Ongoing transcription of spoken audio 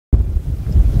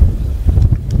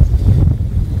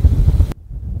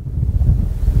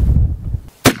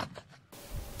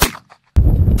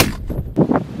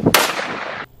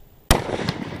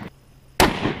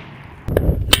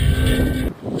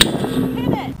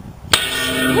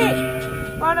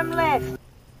bottom left.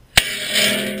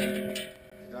 Today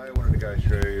I wanted to go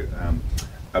through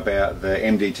about the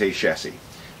MDT chassis.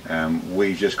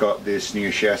 We just got this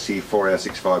new chassis for our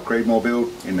 6.5 Creedmoor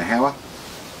build in the Howa,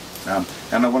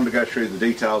 and I wanted to go through the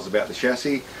details about the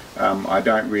chassis. I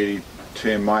don't really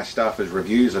term my stuff as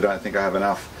reviews. I don't think I have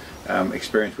enough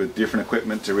experience with different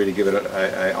equipment to really give it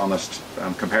a honest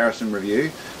comparison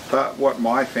review, but what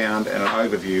I found and an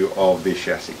overview of this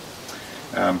chassis.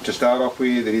 To start off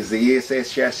with, it is the Mdt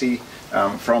Ess Chassis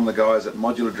from the guys at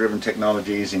Modular Driven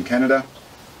Technologies in Canada.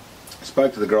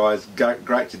 Spoke to the guys,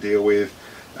 great to deal with,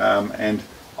 and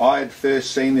I had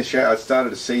first seen this chassis. I started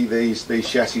to see these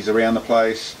chassis around the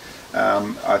place.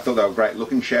 I thought they were great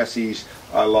looking chassis.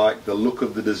 I liked the look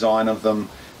of the design of them,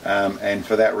 and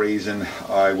for that reason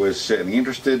I was certainly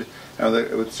interested.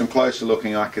 With some closer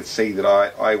looking, I could see that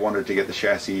I wanted to get the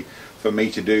chassis for me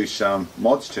to do some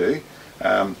mods to,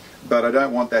 but I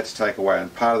don't want that to take away,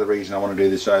 and part of the reason I want to do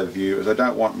this overview is I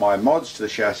don't want my mods to the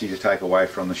chassis to take away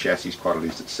from the chassis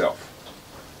qualities itself.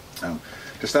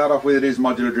 To start off with, it is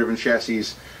modular driven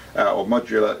chassis, or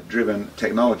modular driven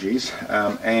technologies,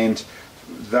 and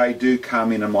they do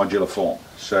come in a modular form.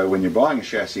 So when you're buying a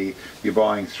chassis, you're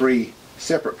buying three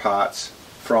separate parts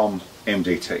from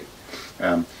MDT.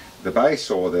 The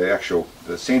base, or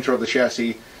the centre of the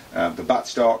chassis, the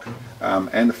buttstock,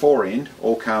 and the fore end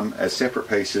all come as separate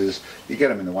pieces. You get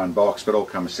them in the one box, but all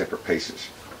come as separate pieces.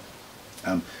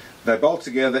 They bolt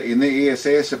together in the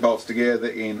ESS. It bolts together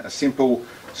in a simple,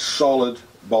 solid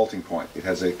bolting point. It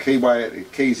has a keyway,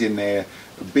 it keys in there,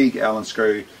 a big Allen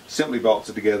screw, simply bolts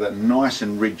it together, nice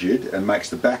and rigid, and makes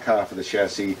the back half of the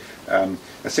chassis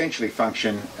essentially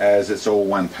function as it's all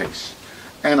one piece.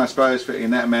 And I suppose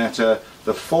in that matter,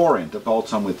 the fore end, it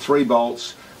bolts on with 3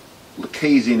 bolts, the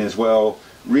keys in as well.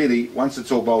 Really, once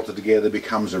it's all bolted together,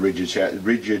 becomes a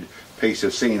rigid piece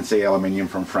of CNC aluminium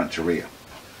from front to rear.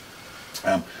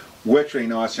 Worked really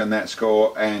nice on that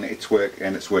score, and it's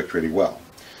worked really well.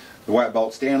 The way it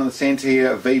bolts down in the centre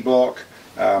here, V-block,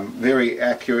 very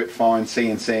accurate, fine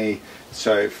CNC.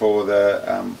 So for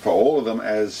all of them,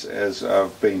 as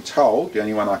I've been told, the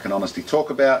only one I can honestly talk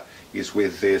about is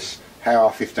with this Howa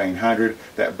 1500.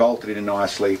 That bolted in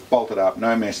nicely, bolted up,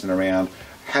 no messing around.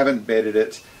 Haven't bedded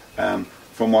it.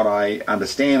 From what I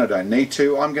understand, I don't need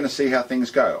to. I'm going to see how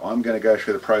things go. I'm going to go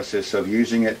through the process of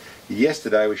using it.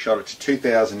 Yesterday we shot it to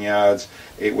 2,000 yards.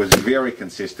 It was very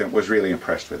consistent. Was really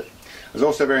impressed with it. I was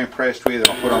also very impressed with, and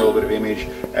I'll put on a little bit of image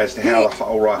as to how the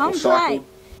whole rifle cycled.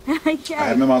 I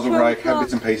had my muzzle brake, had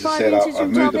bits and pieces set up, I've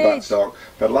moved the buttstock,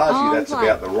 but largely that's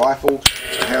about the rifle,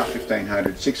 the Howa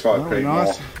 1500, 6.5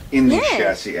 Creedmoor in this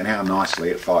chassis, and how nicely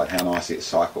it fired, how nicely it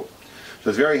cycled. So I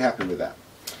was very happy with that.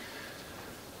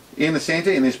 In the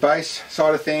centre, in this base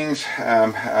side of things,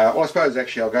 well, I suppose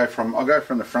actually I'll go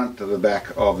from the front to the back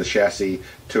of the chassis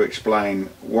to explain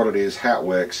what it is, how it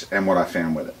works, and what I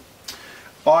found with it.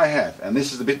 I have, and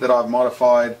this is the bit that I've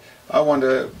modified. I want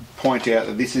to point out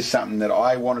that this is something that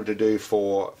I wanted to do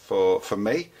for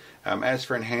me. As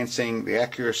for enhancing the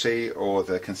accuracy or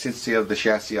the consistency of the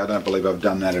chassis, I don't believe I've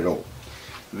done that at all.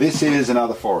 This is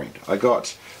another fore end. I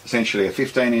got essentially a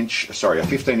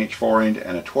 15-inch fore end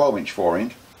and a 12-inch fore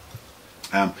end.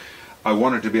 I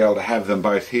wanted to be able to have them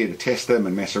both here to test them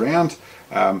and mess around.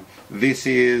 This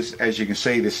is, as you can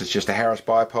see, this is just a Harris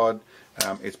bipod.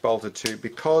 It's bolted to,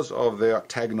 because of the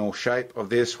octagonal shape of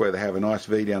this, where they have a nice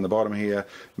V down the bottom here,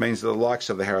 means that the likes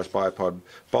of the Harris bipod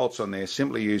bolts on there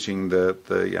simply using the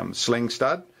sling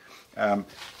stud.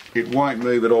 It won't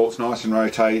move at all. It's nice and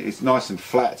rotated. It's nice and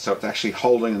flat, so it's actually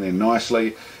holding in there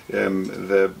nicely.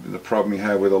 The problem you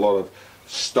have with a lot of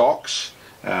stocks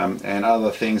and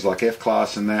other things like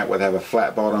F-class and that, where they have a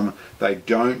flat bottom, they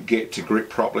don't get to grip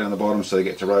properly on the bottom, so they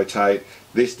get to rotate.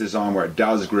 This design where it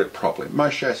does grip properly.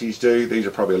 Most chassis do. These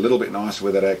are probably a little bit nicer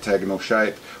with that octagonal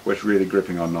shape, where it's really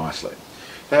gripping on nicely.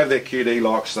 They have their QD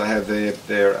locks, they have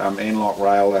their N-lock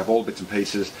rail, they have all bits and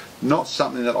pieces. Not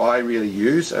something that I really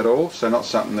use at all, so not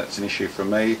something that's an issue for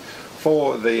me.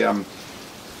 For the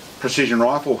precision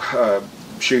rifle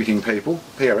shooting people,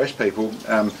 PRS people,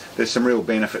 there's some real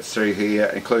benefits through here,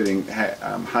 including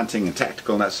hunting and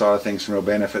tactical and that side of things, some real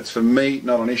benefits. For me,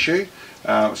 not an issue,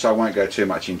 so I won't go too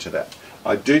much into that.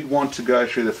 I did want to go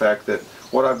through the fact that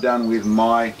what I've done with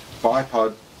my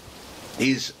bipod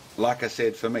is, like I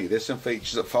said, for me, there's some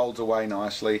features that folds away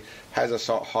nicely, has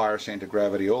a higher centre of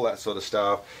gravity, all that sort of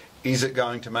stuff. Is it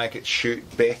going to make it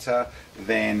shoot better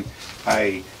than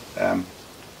a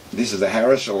this is a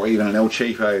Harris or even an El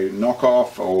Cheapo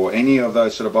knockoff or any of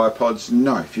those sort of bipods?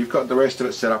 No. If you've got the rest of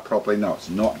it set up properly, no, it's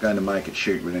not going to make it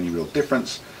shoot with any real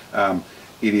difference.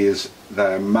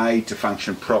 They're made to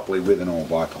function properly with an all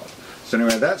bipod. So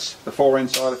anyway, that's the fore end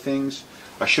side of things.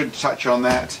 I should touch on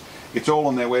that. It's all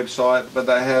on their website, but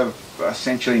they have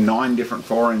essentially 9 different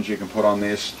fore ends you can put on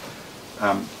this.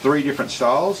 3 different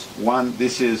styles. One,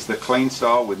 this is the clean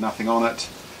style with nothing on it.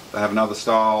 They have another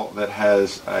style that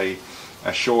has a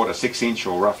short, a 6-inch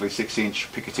or roughly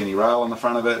 6-inch Picatinny rail on the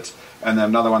front of it, and then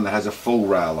another one that has a full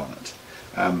rail on it.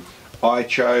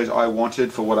 I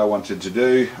wanted for what I wanted to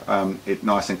do, it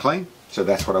nice and clean, so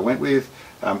that's what I went with.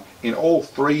 In all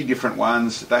 3 different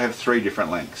ones, they have 3 different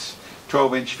lengths: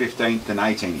 12-inch, 15th and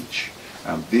 18-inch.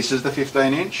 This is the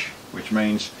 15-inch, which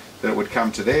means that it would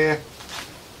come to there,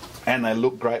 and they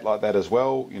look great like that as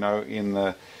well, you know,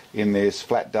 in this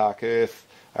flat dark earth.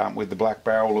 With the black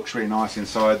barrel, looks really nice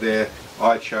inside there.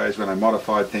 I chose, when I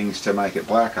modified things, to make it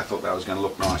black. I thought that was going to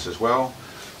look nice as well.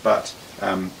 But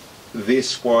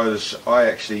this was, I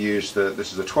actually used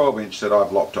this is a 12-inch that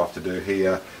I've lopped off to do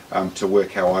here to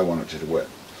work how I want it to work.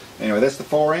 Anyway, that's the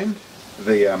fore end.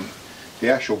 The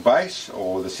actual base,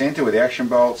 or the centre with the action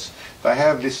bolts, they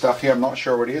have this stuff here. I'm not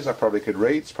sure what it is. I probably could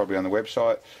read. It's probably on the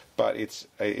website. But it's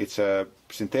a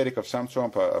synthetic of some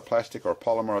sort, a plastic or a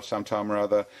polymer of some time or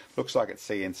other. Looks like it's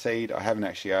CNC'd. I haven't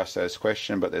actually asked those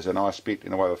questions, but there's a nice bit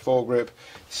in the way of a foregrip.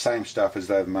 Same stuff as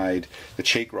they've made the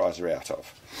cheek riser out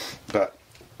of. But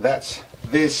that's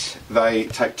this. They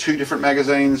take 2 different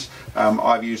magazines.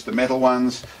 I've used the metal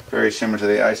ones, very similar to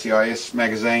the ACIS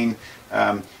magazine.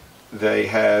 They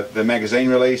have the magazine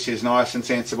release is nice and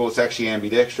sensible. It's actually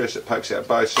ambidextrous. It pokes out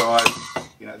both sides.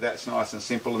 You know, that's nice and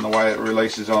simple in the way it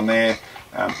releases on there.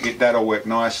 That'll work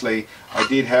nicely. I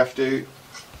did have to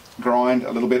grind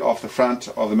a little bit off the front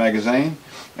of the magazine.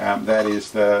 That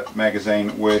is the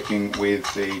magazine working with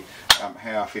the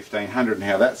Howa 1500 and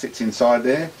how that sits inside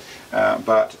there.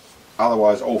 But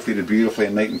otherwise, all fitted beautifully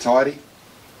and neat and tidy.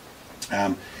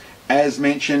 As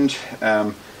mentioned,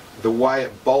 the way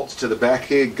it bolts to the back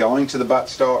here, going to the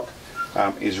buttstock,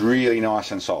 is really nice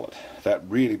and solid. That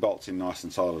really bolts in nice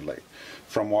and solidly.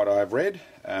 From what I've read,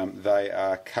 they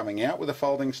are coming out with a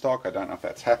folding stock. I don't know if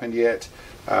that's happened yet.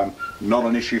 Not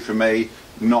an issue for me,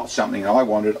 not something I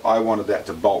wanted. I wanted that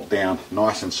to bolt down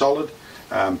nice and solid.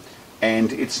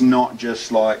 And it's not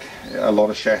just like a lot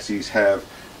of chassis have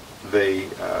a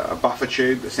buffer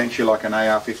tube, essentially like an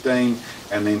AR-15,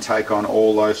 and then take on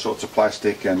all those sorts of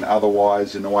plastic and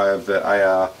otherwise in the way of the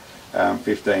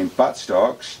AR-15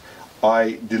 buttstocks.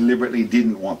 I deliberately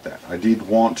didn't want that. I did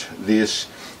want this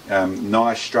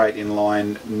nice straight in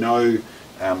line, no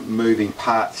moving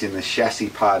parts in the chassis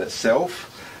part itself.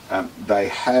 They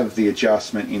have the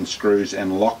adjustment in screws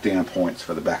and lockdown points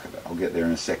for the back of it. I'll get there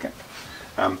in a second.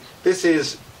 This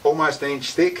is almost an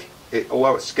inch thick.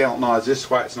 Although it's skeletonized this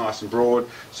way, it's nice and broad,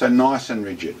 so nice and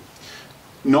rigid.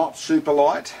 Not super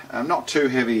light, not too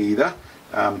heavy either.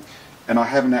 And I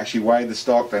haven't actually weighed the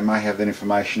stock. They may have that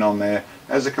information on there.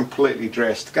 As a completely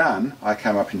dressed gun, I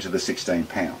came up into the 16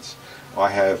 pounds. I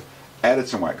have added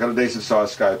some weight, got a decent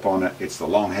sized scope on it. It's the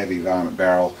long heavy varmint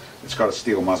barrel. It's got a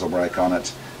steel muzzle brake on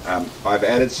it. I've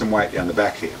added some weight down the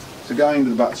back here. So going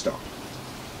to the buttstock.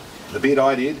 The bit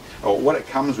I did, or what it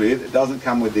comes with, it doesn't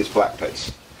come with this black piece.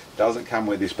 It doesn't come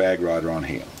with this bag rider on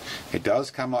here. It does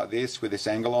come like this with this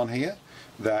angle on here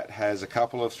that has a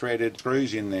couple of threaded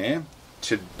screws in there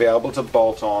to be able to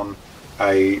bolt on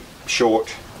a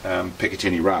short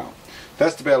Picatinny rail.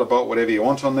 That's to be able to bolt whatever you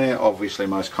want on there. Obviously,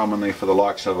 most commonly for the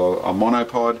likes of a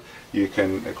monopod, you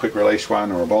can, a quick release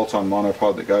one or a bolt-on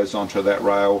monopod that goes onto that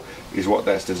rail is what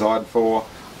that's designed for.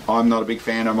 I'm not a big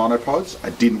fan of monopods. I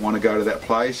didn't want to go to that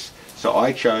place, so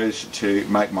I chose to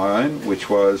make my own, which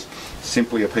was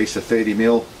simply a piece of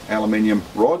 30mm aluminium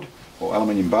rod or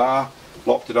aluminium bar,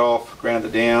 lopped it off, ground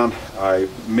it down. I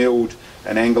milled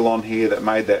an angle on here that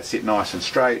made that sit nice and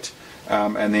straight,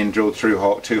 and then drilled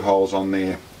through 2 holes on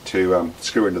there to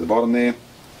screw into the bottom there.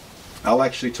 I'll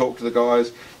actually talk to the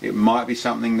guys. It might be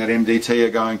something that MDT are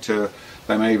going to,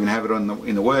 they may even have it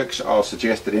in the works. I'll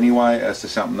suggest it anyway as to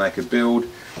something they could build.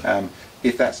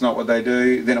 If that's not what they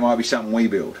do, then it might be something we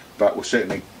build, but we'll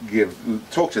certainly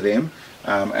talk to them,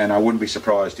 and I wouldn't be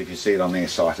surprised if you see it on their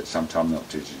site at some time in the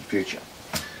future.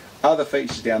 Other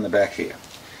features down the back here.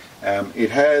 It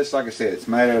has, like I said, it's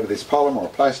made out of this polymer or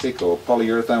plastic or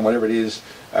polyurethane, whatever it is.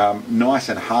 Nice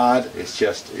and hard. It's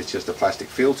just a plastic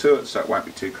feel to it, so it won't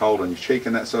be too cold on your cheek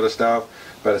and that sort of stuff.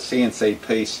 But a CNC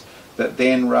piece that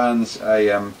then runs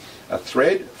a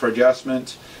thread for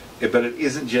adjustment, but it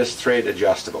isn't just thread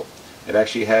adjustable. It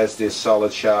actually has this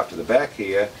solid shaft at the back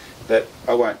here that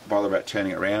I won't bother about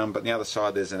turning it around, but on the other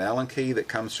side there's an Allen key that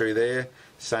comes through there,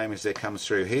 same as there comes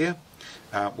through here,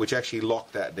 which actually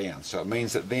lock that down. So it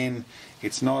means that then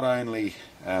it's not only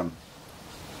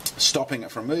stopping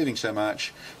it from moving so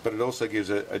much, but it also gives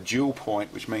a dual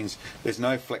point, which means there's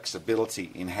no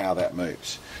flexibility in how that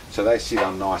moves. So they sit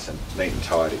on nice and neat and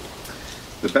tidy.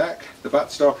 The back, the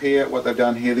buttstop here, what they've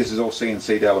done here, this is all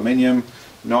CNC'd aluminium,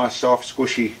 nice soft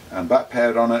squishy butt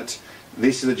pad on it.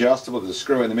 This is adjustable, there's a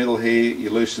screw in the middle here, you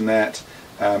loosen that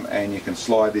and you can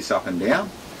slide this up and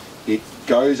down. It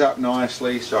goes up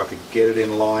nicely, so I could get it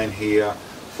in line here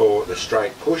for the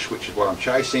straight push, which is what I'm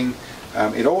chasing.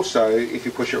 It also, if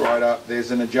you push it right up, there's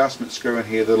an adjustment screw in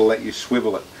here that'll let you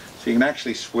swivel it. So you can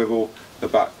actually swivel the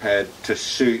butt pad to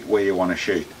suit where you want to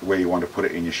shoot, where you want to put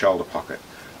it in your shoulder pocket.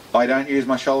 I don't use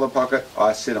my shoulder pocket,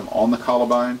 I sit them on the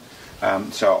collarbone,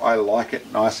 so I like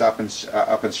it nice up and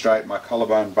straight. My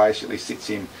collarbone basically sits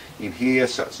in here,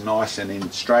 so it's nice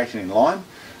and straight and in line.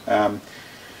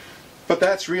 But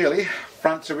that's really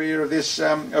front to rear of this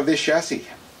chassis.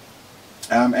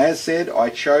 As said, I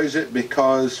chose it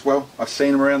because, well, I've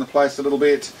seen them around the place a little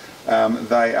bit.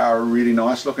 They are a really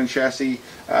nice looking chassis,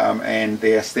 and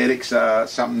the aesthetics are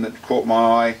something that caught my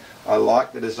eye. I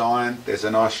like the design. There's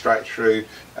a nice straight through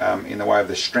in the way of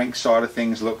the strength side of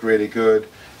things, looked really good.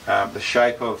 The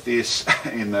shape of this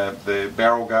in the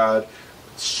barrel guard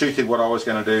suited what I was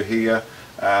going to do here.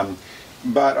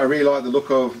 But I really like the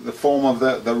look of the form of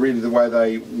really the way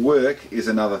they work is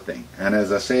another thing. And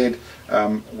as I said,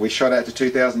 we shot out to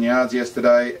 2,000 yards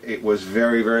yesterday. It was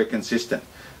very, very consistent.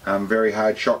 Very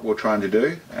hard shot we're trying to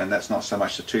do, and that's not so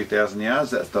much the 2,000 yards,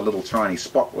 that's the little tiny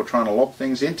spot we're trying to lob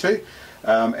things into.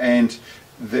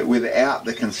 Without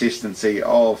the consistency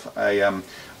of a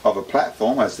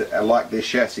platform, like this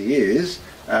chassis is,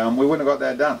 we wouldn't have got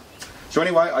that done. So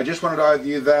anyway, I just wanted to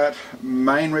overview that.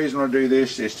 Main reason I do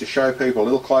this is to show people a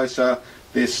little closer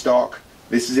this stock.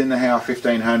 This is in the Howa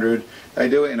 1500. They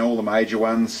do it in all the major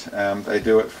ones. They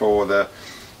do it for the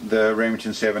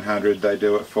Remington 700. They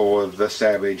do it for the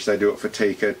Savage. They do it for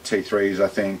Tikka T3s, I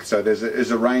think. So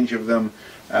there's a range of them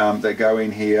that go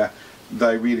in here.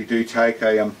 They really do take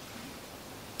a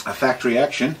factory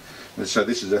action. So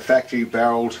this is a factory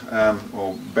barreled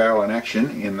or barrel in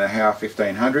action in the Howa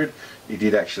 1500. You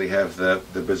did actually have the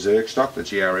Berserk stock, the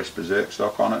GRS Berserk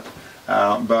stock on it,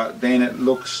 but then it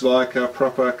looks like a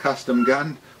proper custom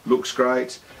gun, looks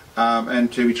great,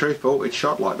 and to be truthful, it's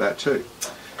shot like that too.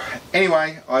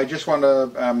 Anyway, I just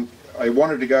I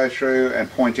wanted to go through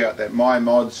and point out that my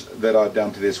mods that I've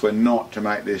done to this were not to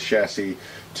make this chassis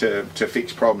to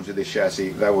fix problems with this chassis.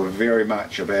 They were very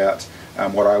much about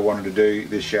what I wanted to do.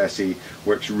 This chassis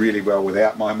works really well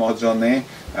without my mods on there.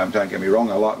 Don't get me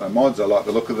wrong, I like my mods, I like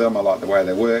the look of them, I like the way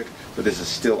they work, but this is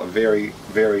still a very,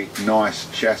 very nice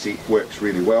chassis, works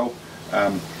really well.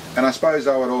 And I suppose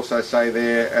I would also say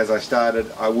there, as I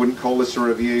started, I wouldn't call this a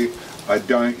review. I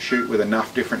don't shoot with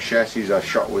enough different chassis. I've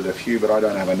shot with a few, but I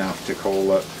don't have enough to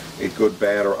call it good,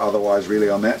 bad or otherwise really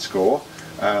on that score.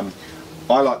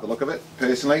 I like the look of it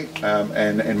personally,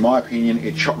 and in my opinion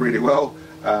it shot really well,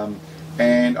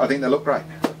 and I think they look great.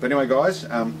 But anyway guys,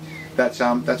 that's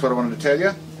what I wanted to tell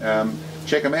you.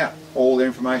 Check them out. All the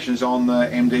information's on the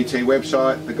MDT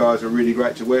website. The guys are really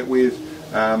great to work with.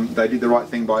 They did the right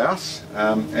thing by us,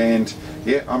 and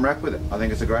yeah, I'm wrapped with it. I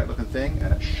think it's a great looking thing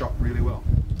and it shot really well.